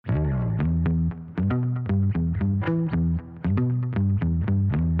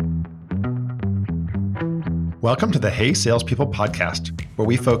Welcome to the Hey Salespeople podcast, where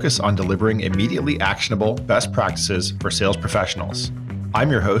we focus on delivering immediately actionable best practices for sales professionals. I'm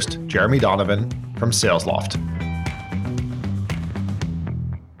your host, Jeremy Donovan from SalesLoft.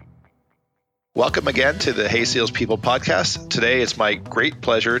 Welcome again to the Hey Salespeople podcast. Today it's my great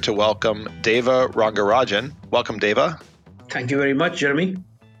pleasure to welcome Deva Rangarajan. Welcome, Deva. Thank you very much, Jeremy.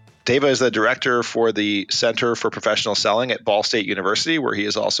 Deva is the director for the Center for Professional Selling at Ball State University, where he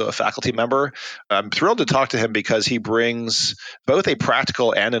is also a faculty member. I'm thrilled to talk to him because he brings both a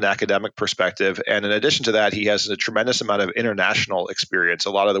practical and an academic perspective. And in addition to that, he has a tremendous amount of international experience.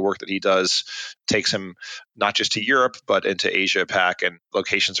 A lot of the work that he does takes him not just to Europe, but into Asia Pac and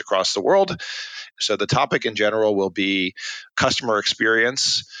locations across the world. So the topic in general will be customer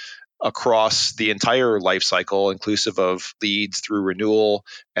experience across the entire life cycle, inclusive of leads through renewal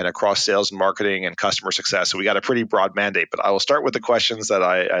and across sales and marketing and customer success. So we got a pretty broad mandate, but I will start with the questions that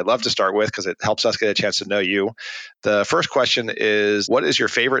I love to start with because it helps us get a chance to know you. The first question is, what is your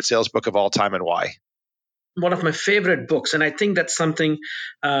favorite sales book of all time and why? One of my favorite books, and I think that's something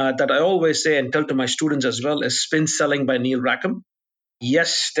that I always say and tell to my students as well, is Spin Selling by Neil Rackham.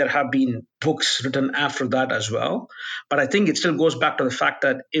 Yes, there have been books written after that as well, but I think it still goes back to the fact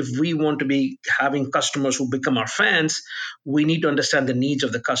that if we want to be having customers who become our fans, we need to understand the needs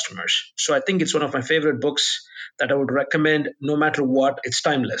of the customers. So I think it's one of my favorite books that I would recommend no matter what. It's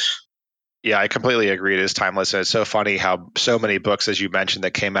timeless. Yeah, I completely agree. It is timeless. And it's so funny how so many books, as you mentioned,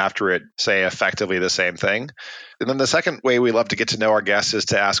 that came after it say effectively the same thing. And then the second way we love to get to know our guests is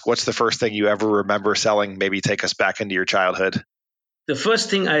to ask, what's the first thing you ever remember selling? Maybe take us back into your childhood. The first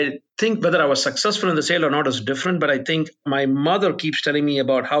thing, I think whether I was successful in the sale or not is different, but I think my mother keeps telling me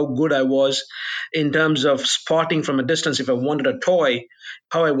about how good I was in terms of spotting from a distance if I wanted a toy,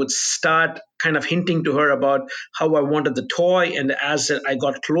 how I would start kind of hinting to her about how I wanted the toy. And as I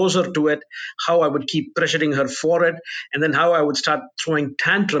got closer to it, how I would keep pressuring her for it. And then how I would start throwing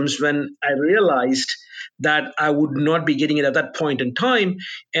tantrums when I realized that I would not be getting it at that point in time.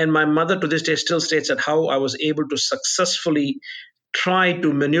 And my mother to this day still states that how I was able to successfully try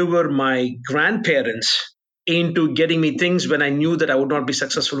to maneuver my grandparents into getting me things when I knew that I would not be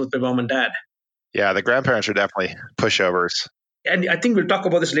successful with my mom and dad. Yeah, the grandparents are definitely pushovers. And I think we'll talk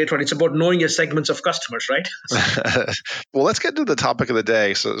about this later on. It's about knowing your segments of customers, right? Well, let's get to the topic of the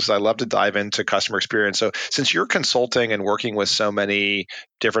day. So I love to dive into customer experience. So since you're consulting and working with so many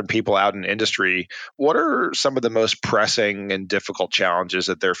different people out in industry, what are some of the most pressing and difficult challenges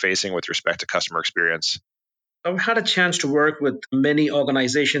that they're facing with respect to customer experience? I've had a chance to work with many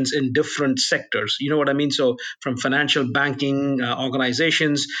organizations in different sectors. You know what I mean? So from financial banking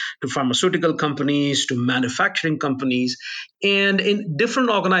organizations to pharmaceutical companies to manufacturing companies. And in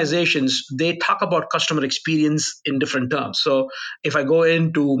different organizations, they talk about customer experience in different terms. So if I go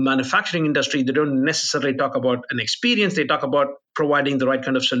into manufacturing industry, they don't necessarily talk about an experience. They talk about providing the right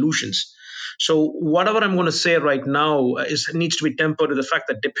kind of solutions. So whatever I'm going to say right now needs to be tempered with the fact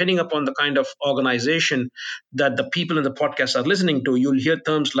that depending upon the kind of organization that the people in the podcast are listening to, you'll hear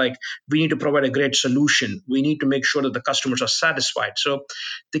terms like, we need to provide a great solution. We need to make sure that the customers are satisfied. So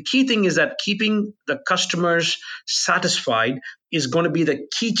the key thing is that keeping the customers satisfied is going to be the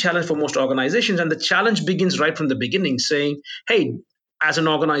key challenge for most organizations. And the challenge begins right from the beginning, saying, hey, as an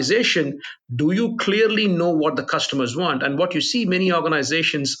organization, do you clearly know what the customers want? And what you see many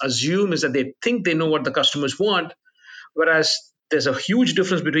organizations assume is that they think they know what the customers want, whereas there's a huge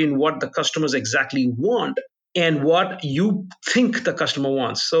difference between what the customers exactly want and what you think the customer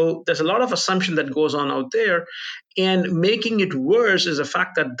wants. So there's a lot of assumption that goes on out there. And making it worse is the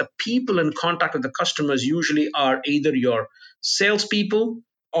fact that the people in contact with the customers usually are either your salespeople,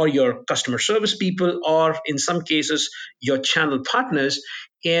 or your customer service people, or in some cases, your channel partners.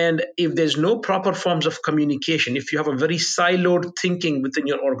 And if there's no proper forms of communication, if you have a very siloed thinking within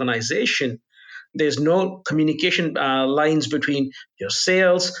your organization, there's no communication lines between your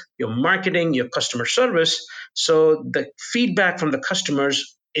sales, your marketing, your customer service. So the feedback from the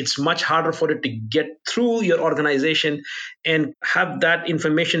customers, it's much harder for it to get through your organization and have that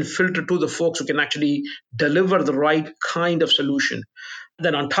information filter to the folks who can actually deliver the right kind of solution.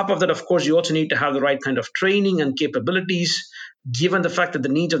 Then on top of that, of course, you also need to have the right kind of training and capabilities, given the fact that the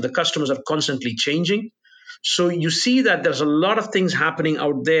needs of the customers are constantly changing. So you see that there's a lot of things happening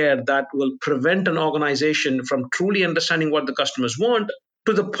out there that will prevent an organization from truly understanding what the customers want,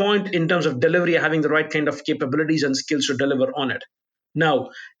 to the point in terms of delivery, having the right kind of capabilities and skills to deliver on it. Now,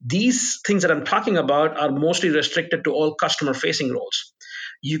 these things that I'm talking about are mostly restricted to all customer-facing roles.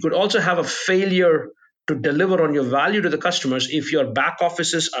 You could also have a failure to deliver on your value to the customers if your back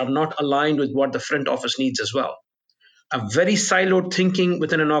offices are not aligned with what the front office needs as well. a very siloed thinking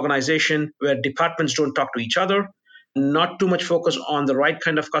within an organization where departments don't talk to each other, not too much focus on the right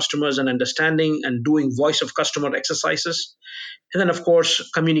kind of customers and understanding and doing voice of customer exercises. And then, of course,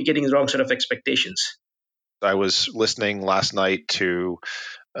 communicating the wrong set of expectations. I was listening last night to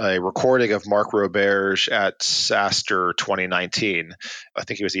a recording of Mark Roberge at SaaStr 2019. I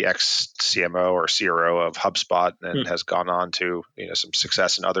think he was the ex-CMO or CRO of HubSpot and has gone on to some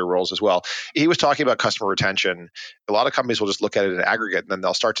success in other roles as well. He was talking about customer retention. A lot of companies will just look at it in aggregate and then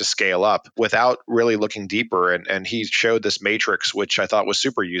they'll start to scale up without really looking deeper. And he showed this matrix, which I thought was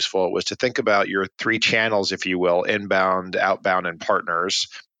super useful. It was to think about your three channels, if you will, inbound, outbound, and partners.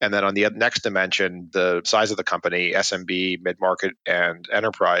 And then on the next dimension, the size of the company, SMB, mid-market, and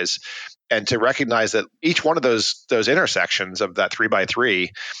enterprise. And to recognize that each one of those intersections of that 3x3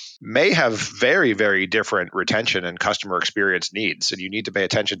 may have very, very different retention and customer experience needs. And you need to pay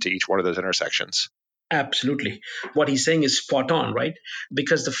attention to each one of those intersections. Absolutely. What he's saying is spot on, right?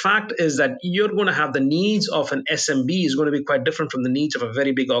 Because the fact is that you're going to have the needs of an SMB is going to be quite different from the needs of a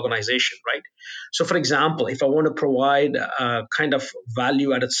very big organization, right? So, for example, if I want to provide kind of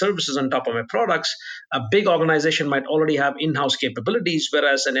value-added services on top of my products, a big organization might already have in-house capabilities,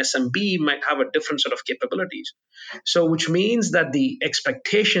 whereas an SMB might have a different set of capabilities. So, which means that the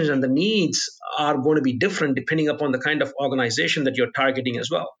expectations and the needs are going to be different depending upon the kind of organization that you're targeting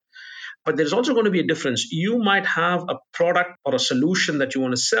as well. But there's also going to be a difference. You might have a product or a solution that you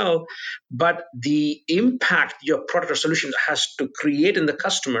want to sell, but the impact your product or solution has to create in the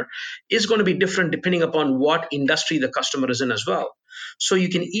customer is going to be different depending upon what industry the customer is in as well. So you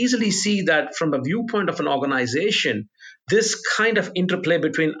can easily see that from a viewpoint of an organization, this kind of interplay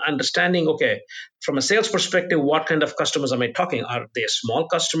between understanding, okay, from a sales perspective, what kind of customers am I talking? Are they small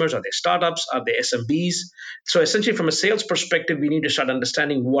customers? Are they startups? Are they SMBs? So essentially, from a sales perspective, we need to start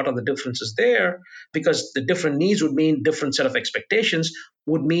understanding what are the differences there, because the different needs would mean different set of expectations,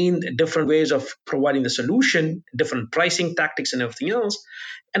 would mean different ways of providing the solution, different pricing tactics and everything else.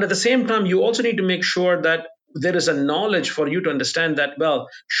 And at the same time, you also need to make sure that there is a knowledge for you to understand that, well,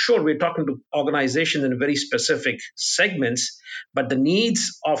 sure, we're talking to organizations in very specific segments, but the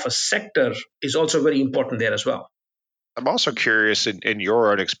needs of a sector is also very important there as well. I'm also curious in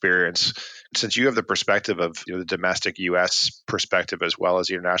your own experience, since you have the perspective of the domestic US perspective as well as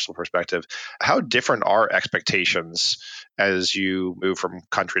the international perspective, how different are expectations as you move from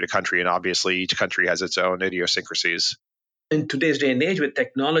country to country? And obviously each country has its own idiosyncrasies. In today's day and age, with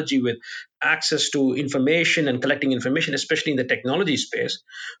technology, with access to information and collecting information, especially in the technology space,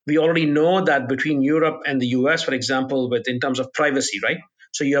 we already know that between Europe and the US, for example, in terms of privacy, right?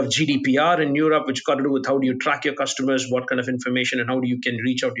 So you have GDPR in Europe, which got to do with how do you track your customers, what kind of information, and how do you can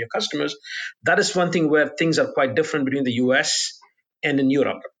reach out to your customers. That is one thing where things are quite different between the US and in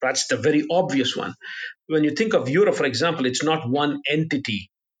Europe. That's the very obvious one. When you think of Europe, for example, it's not one entity.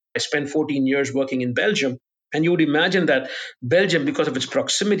 I spent 14 years working in Belgium. And you would imagine that Belgium, because of its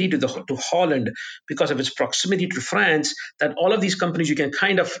proximity to Holland, because of its proximity to France, that all of these companies, you can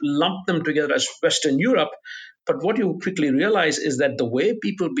kind of lump them together as Western Europe. But what you quickly realize is that the way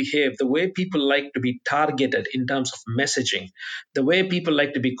people behave, the way people like to be targeted in terms of messaging, the way people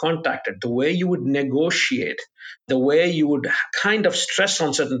like to be contacted, the way you would negotiate, the way you would kind of stress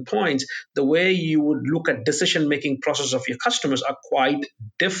on certain points, the way you would look at decision-making process of your customers are quite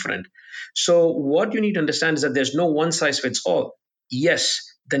different. So what you need to understand is that there's no one size fits all. Yes,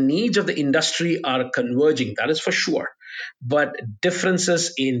 the needs of the industry are converging, that is for sure. But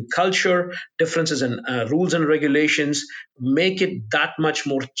differences in culture, differences in rules and regulations make it that much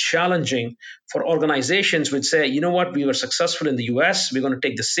more challenging for organizations which say, you know what, we were successful in the US, we're going to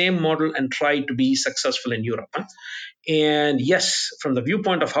take the same model and try to be successful in Europe. And yes, from the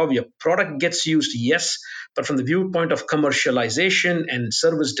viewpoint of how your product gets used, yes, but from the viewpoint of commercialization and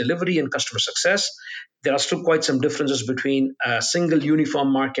service delivery and customer success, there are still quite some differences between a single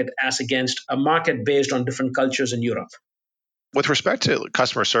uniform market as against a market based on different cultures in Europe. With respect to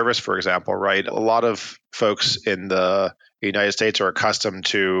customer service, for example, right, a lot of folks in the United States are accustomed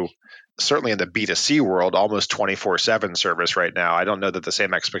to, certainly in the B2C world, almost 24/7 service right now. I don't know that the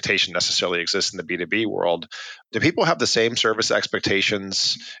same expectation necessarily exists in the B2B world. Do people have the same service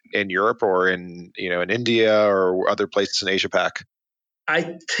expectations in Europe or in India or other places in Asia Pac?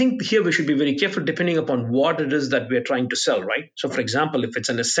 I think here we should be very careful depending upon what it is that we're trying to sell, right? So, for example, if it's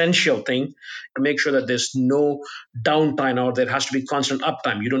an essential thing, to make sure that there's no downtime or there has to be constant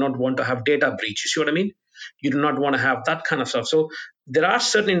uptime. You do not want to have data breach. You see what I mean? You do not want to have that kind of stuff. So there are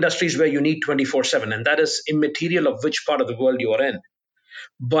certain industries where you need 24/7, and that is immaterial of which part of the world you are in.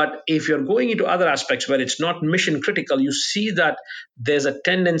 But if you're going into other aspects where it's not mission critical, you see that there's a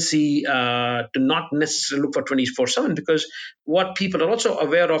tendency to not necessarily look for 24/7, because what people are also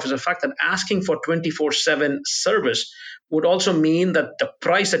aware of is the fact that asking for 24/7 service would also mean that the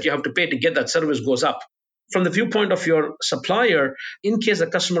price that you have to pay to get that service goes up. From the viewpoint of your supplier, in case the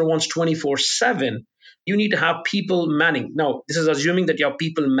customer wants 24/7, you need to have people manning. Now, this is assuming that you have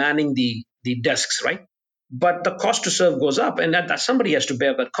people manning the desks, right? But the cost to serve goes up, and that somebody has to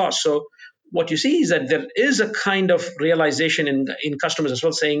bear that cost. So what you see is that there is a kind of realization in customers as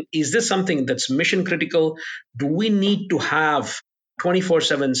well, saying, is this something that's mission critical? Do we need to have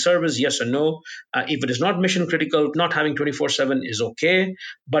 24/7 service, yes or no? If it is not mission critical, not having 24/7 is okay,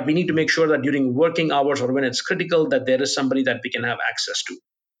 but we need to make sure that during working hours or when it's critical, that there is somebody that we can have access to.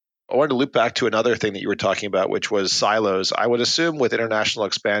 I wanted to loop back to another thing that you were talking about, which was silos. I would assume with international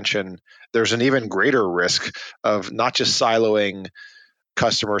expansion, there's an even greater risk of not just siloing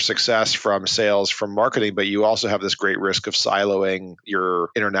customer success from sales, from marketing, but you also have this great risk of siloing your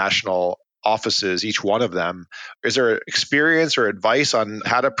international offices, each one of them. Is there experience or advice on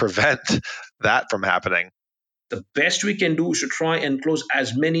how to prevent that from happening? The best we can do is to try and close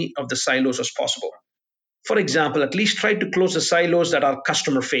as many of the silos as possible. For example, at least try to close the silos that are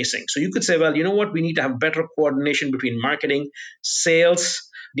customer facing. So you could say, well, you know what, we need to have better coordination between marketing, sales,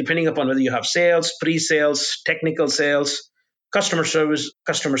 depending upon whether you have sales, pre-sales, technical sales, customer service,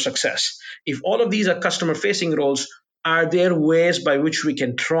 customer success. If all of these are customer facing roles, are there ways by which we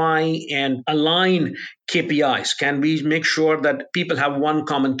can try and align KPIs? Can we make sure that people have one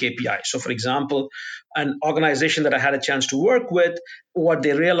common KPI? So, for example, an organization that I had a chance to work with, what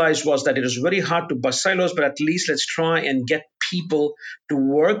they realized was that it is very hard to bust silos, but at least let's try and get people to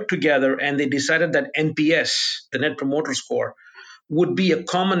work together. And they decided that NPS, the Net Promoter Score, would be a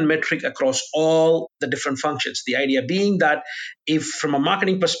common metric across all the different functions. The idea being that if, from a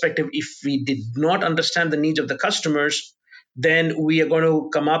marketing perspective, if we did not understand the needs of the customers, then we are going to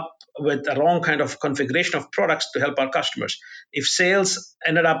come up with a wrong kind of configuration of products to help our customers. If sales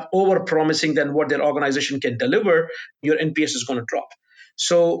ended up over promising than what their organization can deliver, your NPS is going to drop.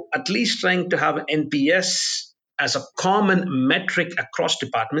 So at least trying to have NPS as a common metric across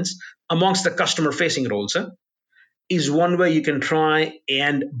departments amongst the customer facing roles is one way you can try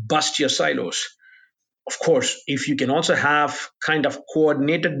and bust your silos. Of course, if you can also have kind of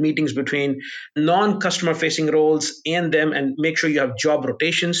coordinated meetings between non-customer facing roles and them, and make sure you have job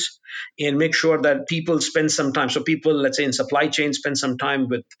rotations and make sure that people spend some time. So people, let's say in supply chain, spend some time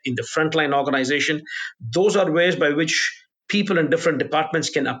in the frontline organization. Those are ways by which people in different departments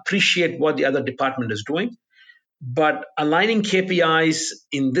can appreciate what the other department is doing. But aligning KPIs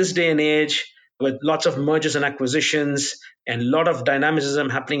in this day and age, with lots of mergers and acquisitions and a lot of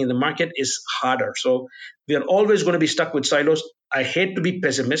dynamicism happening in the market, is harder. So we are always going to be stuck with silos. I hate to be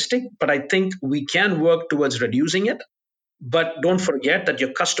pessimistic, but I think we can work towards reducing it. But don't forget that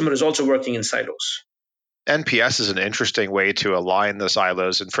your customer is also working in silos. NPS is an interesting way to align the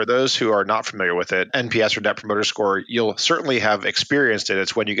silos. And for those who are not familiar with it, NPS or Net Promoter Score, you'll certainly have experienced it.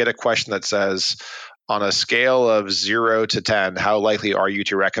 It's when you get a question that says, on a scale of 0 to 10, how likely are you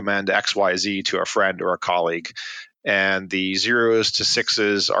to recommend XYZ to a friend or a colleague? And the 0s to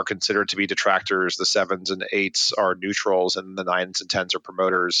 6s are considered to be detractors, the 7s and 8s are neutrals, and the 9s and 10s are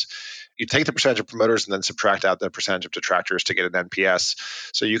promoters. You take the percentage of promoters and then subtract out the percentage of detractors to get an NPS.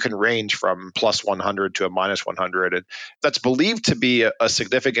 So you can range from plus 100 to a minus 100. And that's believed to be a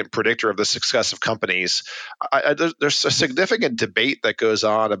significant predictor of the success of companies. There's a significant debate that goes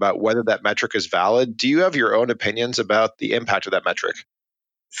on about whether that metric is valid. Do you have your own opinions about the impact of that metric?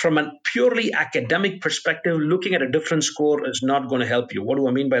 From a purely academic perspective, looking at a different score is not going to help you. What do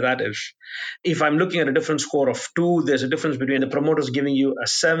I mean by that? If I'm looking at a different score of 2, there's a difference between the promoters giving you a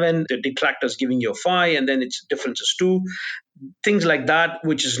 7, the detractors giving you a 5, and then its difference is 2. Things like that,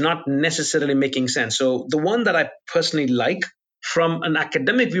 which is not necessarily making sense. So the one that I personally like from an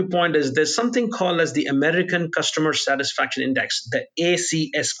academic viewpoint is there's something called as the American Customer Satisfaction Index, the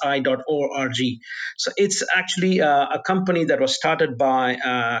ACSI.org. So it's actually a company that was started by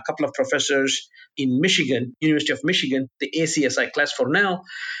a couple of professors in Michigan, University of Michigan, the ACSI class for now.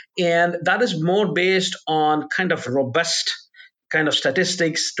 And that is more based on kind of robust kind of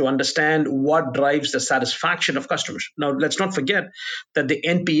statistics to understand what drives the satisfaction of customers. Now, let's not forget that the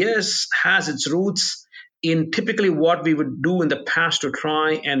NPS has its roots in typically what we would do in the past to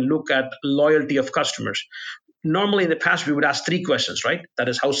try and look at loyalty of customers. Normally in the past, we would ask 3 questions, right? That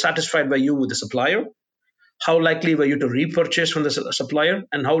is, how satisfied were you with the supplier? How likely were you to repurchase from the supplier?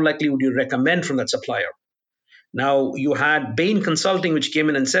 And how likely would you recommend from that supplier? Now, you had Bain Consulting, which came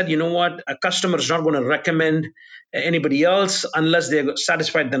in and said, you know what, a customer is not going to recommend anybody else unless they're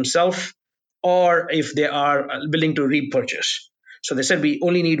satisfied themselves or if they are willing to repurchase. So they said we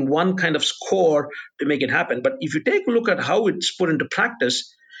only need one kind of score to make it happen. But if you take a look at how it's put into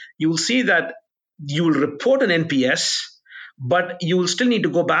practice, you will see that you will report an NPS, but you will still need to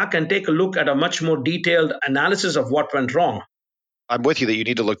go back and take a look at a much more detailed analysis of what went wrong. I'm with you that you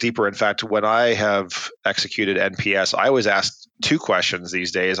need to look deeper. In fact, when I have executed NPS, I always ask two questions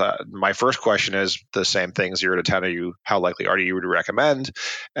these days. My first question is the same thing, 0 to 10, how likely are you to recommend?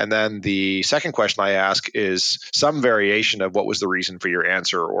 And then the second question I ask is some variation of what was the reason for your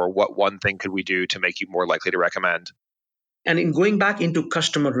answer, or what one thing could we do to make you more likely to recommend? And in going back into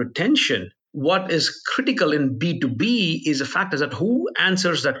customer retention, what is critical in B2B is the fact is that who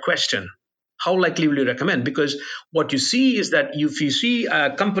answers that question? How likely will you recommend? Because what you see is that if you see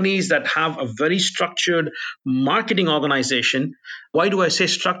companies that have a very structured marketing organization, why do I say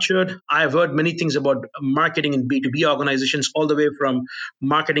structured? I've heard many things about marketing in B2B organizations, all the way from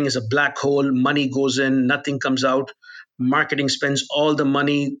marketing is a black hole, money goes in, nothing comes out. Marketing spends all the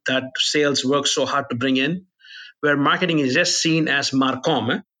money that sales works so hard to bring in, where marketing is just seen as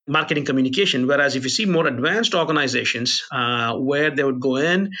marcom, marketing communication. Whereas if you see more advanced organizations where they would go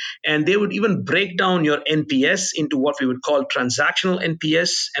in and they would even break down your NPS into what we would call transactional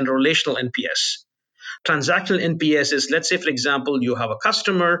NPS and relational NPS. Transactional NPS is, let's say, for example, you have a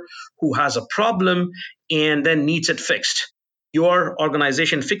customer who has a problem and then needs it fixed. Your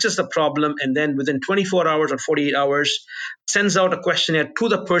organization fixes the problem and then within 24 hours or 48 hours sends out a questionnaire to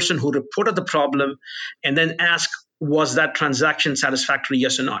the person who reported the problem and then asks, was that transaction satisfactory,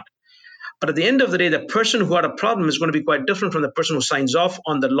 yes or not? But at the end of the day, the person who had a problem is going to be quite different from the person who signs off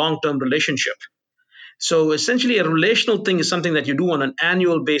on the long-term relationship. So essentially, a relational thing is something that you do on an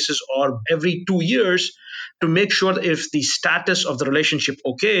annual basis or every 2 years to make sure if the status of the relationship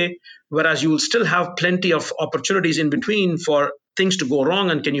okay, whereas you will still have plenty of opportunities in between for things to go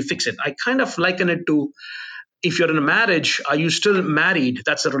wrong and can you fix it? I kind of liken it to, if you're in a marriage, are you still married?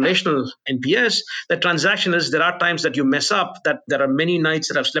 That's a relational NPS. The transaction is there are times that you mess up, that there are many nights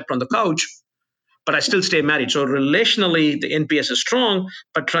that I've slept on the couch, but I still stay married. So relationally, the NPS is strong,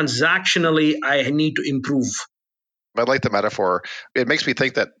 but transactionally, I need to improve. I like the metaphor. It makes me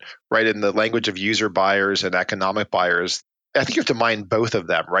think that, right, in the language of user buyers and economic buyers, I think you have to mind both of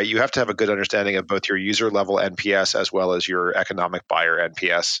them, right? You have to have a good understanding of both your user level NPS as well as your economic buyer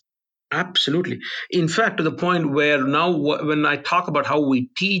NPS. Absolutely. In fact, to the point where now when I talk about how we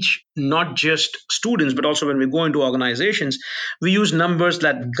teach not just students, but also when we go into organizations, we use numbers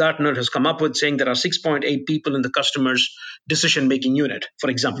that Gartner has come up with, saying there are 6.8 people in the customer's decision-making unit. For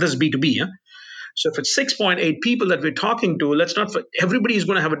example, this is B2B. Yeah? So if it's 6.8 people that we're talking to, everybody is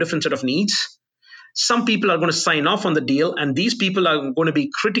going to have a different set of needs. Some people are going to sign off on the deal, and these people are going to be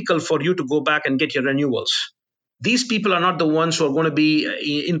critical for you to go back and get your renewals. These people are not the ones who are going to be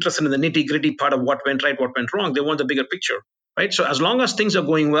interested in the nitty-gritty part of what went right, what went wrong. They want the bigger picture, right? So as long as things are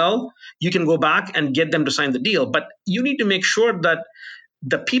going well, you can go back and get them to sign the deal. But you need to make sure that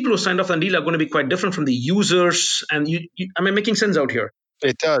the people who signed off on the deal are going to be quite different from the users. And am I making sense out here?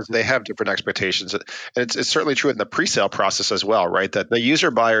 It does. They have different expectations. And it's certainly true in the pre-sale process as well, right? That the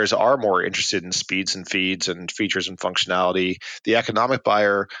user buyers are more interested in speeds and feeds and features and functionality. The economic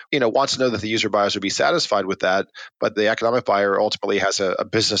buyer, wants to know that the user buyers will be satisfied with that, but the economic buyer ultimately has a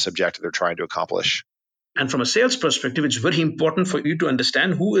business objective they're trying to accomplish. And from a sales perspective, it's very important for you to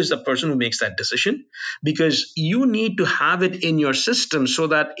understand who is the person who makes that decision, because you need to have it in your system so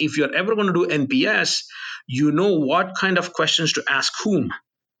that if you're ever going to do NPS, you know what kind of questions to ask whom.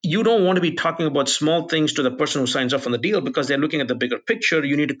 You don't want to be talking about small things to the person who signs off on the deal because they're looking at the bigger picture.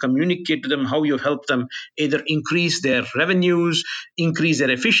 You need to communicate to them how you help them either increase their revenues, increase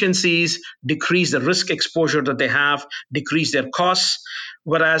their efficiencies, decrease the risk exposure that they have, decrease their costs.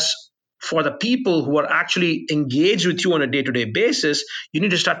 Whereas for the people who are actually engaged with you on a day-to-day basis, you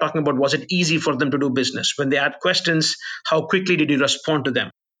need to start talking about, was it easy for them to do business? When they had questions, how quickly did you respond to them?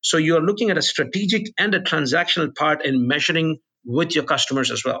 So you're looking at a strategic and a transactional part in measuring with your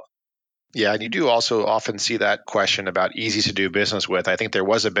customers as well. Yeah, and you do also often see that question about easy to do business with. I think there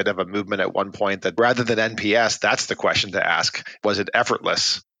was a bit of a movement at one point that rather than NPS, that's the question to ask. Was it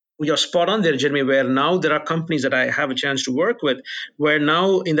effortless? You're spot on there, Jeremy, where now there are companies that I have a chance to work with, where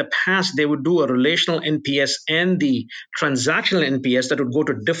now in the past they would do a relational NPS and the transactional NPS that would go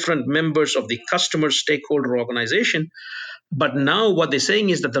to different members of the customer stakeholder organization. But now what they're saying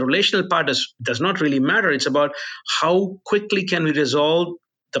is that the relational part does not really matter. It's about how quickly can we resolve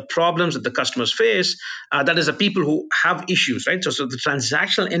the problems that the customers face, that is the people who have issues, right? So the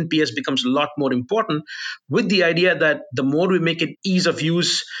transactional NPS becomes a lot more important, with the idea that the more we make it ease of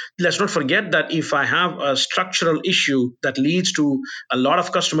use, let's not forget that if I have a structural issue that leads to a lot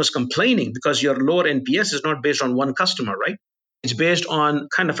of customers complaining, because your lower NPS is not based on one customer, right? It's based on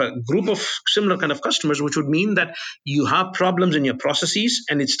kind of a group of similar kind of customers, which would mean that you have problems in your processes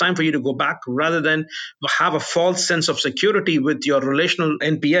and it's time for you to go back rather than have a false sense of security with your relational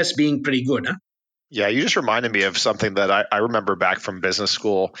NPS being pretty good. Huh? Yeah, you just reminded me of something that I remember back from business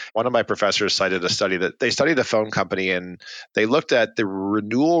school. One of my professors cited a study that they studied a phone company and they looked at the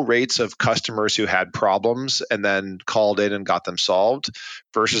renewal rates of customers who had problems and then called in and got them solved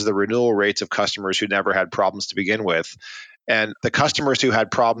versus the renewal rates of customers who never had problems to begin with. And the customers who had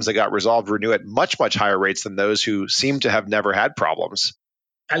problems that got resolved renew at much, much higher rates than those who seem to have never had problems.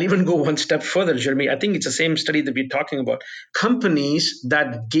 I'll even go one step further, Jeremy. I think it's the same study that we're talking about. Companies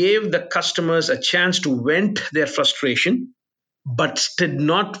that gave the customers a chance to vent their frustration, but did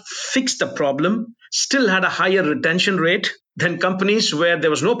not fix the problem, still had a higher retention rate than companies where there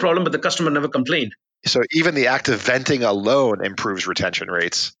was no problem, but the customer never complained. So even the act of venting alone improves retention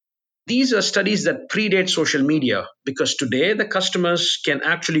rates. These are studies that predate social media, because today the customers can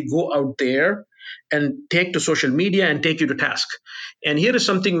actually go out there and take to social media and take you to task. And here is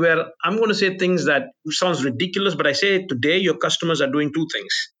something where I'm going to say things that sounds ridiculous, but I say today your customers are doing two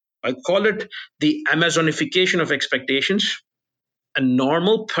things. I call it the Amazonification of expectations. A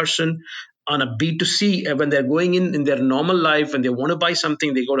normal person on a B2C, when they're going in their normal life and they want to buy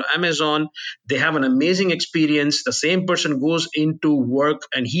something, they go to Amazon, they have an amazing experience. The same person goes into work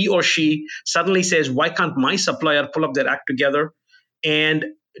and he or she suddenly says, why can't my supplier pull up their act together and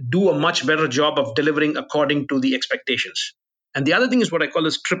do a much better job of delivering according to the expectations? And the other thing is what I call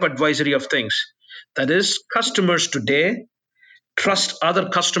this trip advisory of things. That is, customers today trust other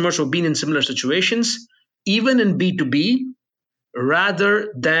customers who've been in similar situations, even in B2B,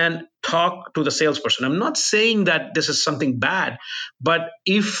 rather than talk to the salesperson. I'm not saying that this is something bad, but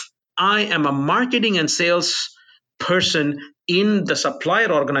if I am a marketing and sales person in the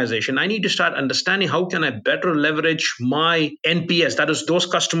supplier organization, I need to start understanding how can I better leverage my NPS, that is those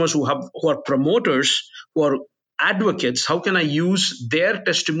customers who are promoters, who are advocates. How can I use their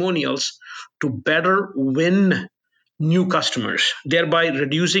testimonials to better win new customers, thereby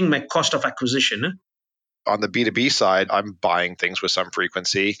reducing my cost of acquisition? On the B2B side, I'm buying things with some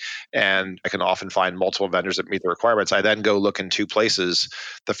frequency and I can often find multiple vendors that meet the requirements. I then go look in two places.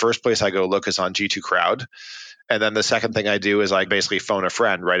 The first place I go look is on G2 Crowd. And then the second thing I do is I basically phone a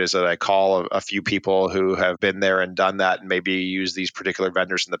friend, right? Is that I call a few people who have been there and done that and maybe use these particular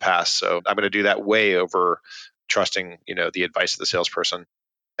vendors in the past. So I'm going to do that way over trusting, the advice of the salesperson.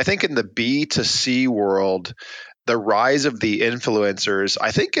 I think in the B2C world, the rise of the influencers,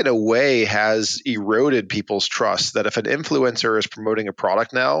 I think in a way has eroded people's trust that if an influencer is promoting a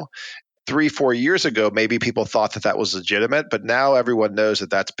product now, 3-4 years ago, maybe people thought that was legitimate, but now everyone knows that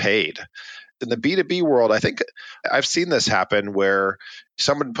that's paid. In the B2B world, I think I've seen this happen where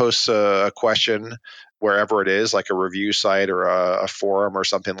someone posts a question wherever it is, like a review site or a forum or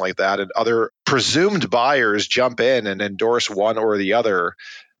something like that, and other presumed buyers jump in and endorse one or the other.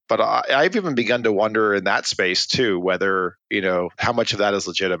 But I've even begun to wonder in that space too, whether, how much of that is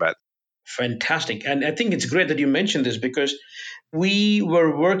legitimate. Fantastic. And I think it's great that you mentioned this, because we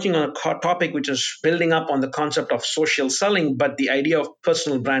were working on a topic which is building up on the concept of social selling, but the idea of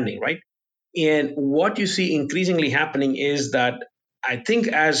personal branding, right? And what you see increasingly happening is that I think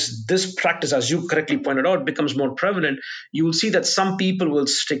as this practice, as you correctly pointed out, becomes more prevalent, you will see that some people will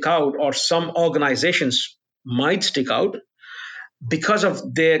stick out, or some organizations might stick out, because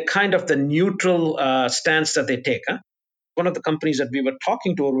of the neutral stance that they take. Huh? One of the companies that we were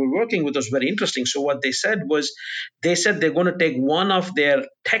talking to or we were working with was very interesting. So what they said was, they're going to take one of their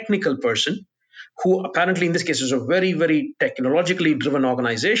technical person, who apparently in this case is a very, very technologically driven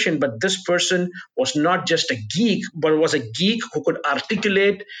organization, but this person was not just a geek, but was a geek who could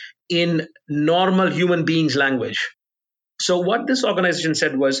articulate in normal human beings' language. So what this organization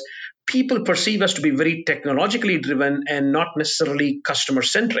said was, people perceive us to be very technologically driven and not necessarily customer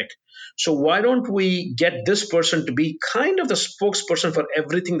centric. So why don't we get this person to be kind of the spokesperson for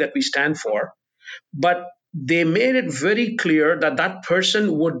everything that we stand for? But they made it very clear that that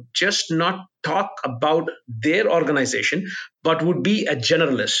person would just not talk about their organization, but would be a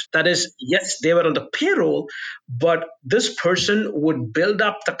generalist. That is, yes, they were on the payroll, but this person would build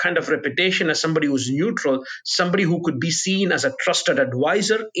up the kind of reputation as somebody who's neutral, somebody who could be seen as a trusted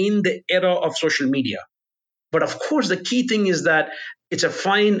advisor in the era of social media. But of course, the key thing is that it's a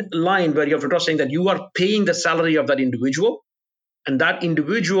fine line where you have to draw, saying that you are paying the salary of that individual, And that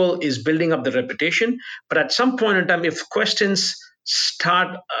individual is building up the reputation. But at some point in time, if questions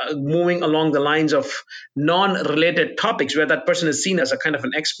start moving along the lines of non-related topics where that person is seen as a kind of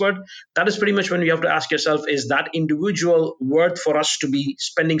an expert, that is pretty much when you have to ask yourself, is that individual worth for us to be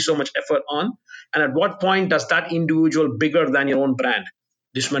spending so much effort on? And at what point does that individual bigger than your own brand?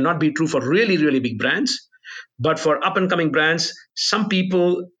 This might not be true for really, really big brands, but for up and coming brands, some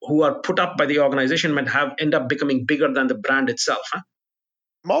people who are put up by the organization might end up becoming bigger than the brand itself.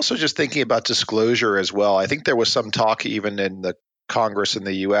 I'm also just thinking about disclosure as well. I think there was some talk even in the Congress in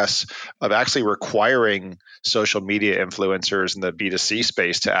the US of actually requiring social media influencers in the B2C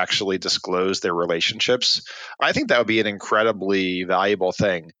space to actually disclose their relationships. I think that would be an incredibly valuable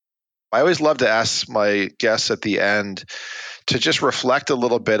thing. I always love to ask my guests at the end to just reflect a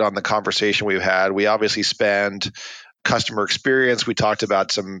little bit on the conversation we've had. We obviously spanned customer experience. We talked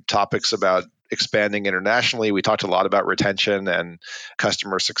about some topics about expanding internationally. We talked a lot about retention and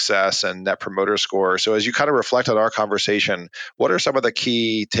customer success and net promoter score. So as you kind of reflect on our conversation, what are some of the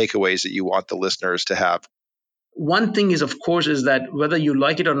key takeaways that you want the listeners to have? One thing is, of course, is that whether you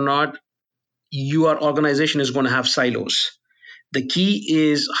like it or not, your organization is going to have silos. The key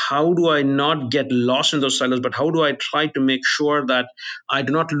is, how do I not get lost in those silos, but how do I try to make sure that I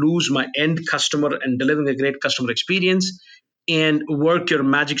do not lose my end customer and delivering a great customer experience, and work your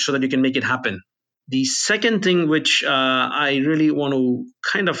magic so that you can make it happen. The second thing which I really want to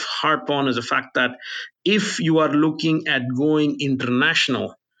kind of harp on is the fact that if you are looking at going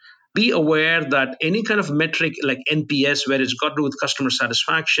international, be aware that any kind of metric like NPS, where it's got to do with customer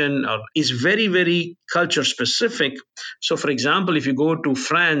satisfaction, is very, very culture specific. So, for example, if you go to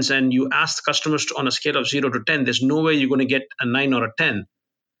France and you ask customers on a scale of 0 to 10, there's no way you're going to get a 9 or a 10.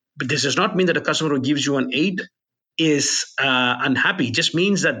 But this does not mean that a customer who gives you an 8 is unhappy. It just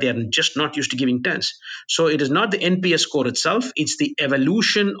means that they're just not used to giving 10s. So it is not the NPS score itself, it's the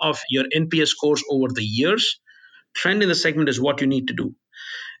evolution of your NPS scores over the years. Trend in the segment is what you need to do.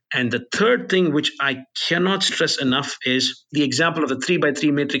 And the third thing, which I cannot stress enough, is the example of the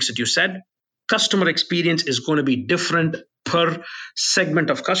 3x3 matrix that you said. Customer experience is going to be different per segment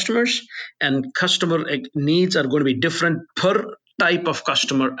of customers, and customer needs are going to be different per type of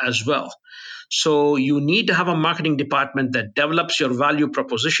customer as well. So you need to have a marketing department that develops your value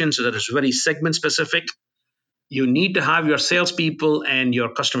proposition so that it's very segment specific. You need to have your salespeople and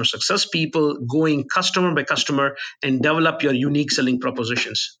your customer success people going customer by customer and develop your unique selling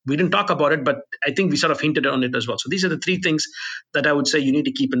propositions. We didn't talk about it, but I think we sort of hinted on it as well. So these are the three things that I would say you need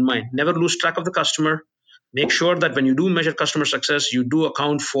to keep in mind. Never lose track of the customer. Make sure that when you do measure customer success, you do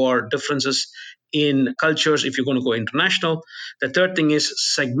account for differences in cultures if you're going to go international. The third thing is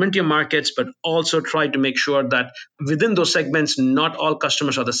segment your markets, but also try to make sure that within those segments, not all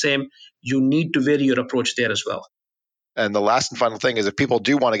customers are the same. You need to vary your approach there as well. And the last and final thing is, if people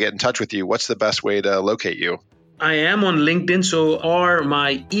do want to get in touch with you, what's the best way to locate you? I am on LinkedIn, or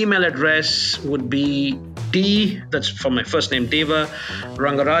my email address would be that's for my first name, Deva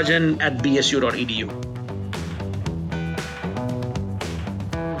Rangarajan @bsu.edu.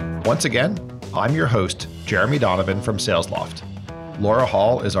 Once again, I'm your host, Jeremy Donovan from SalesLoft. Laura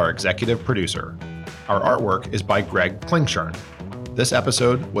Hall is our executive producer. Our artwork is by Greg Klingshirn. This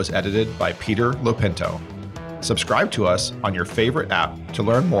episode was edited by Peter Lopinto. Subscribe to us on your favorite app to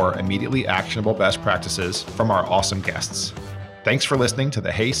learn more immediately actionable best practices from our awesome guests. Thanks for listening to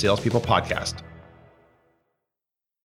the Hey Salespeople podcast.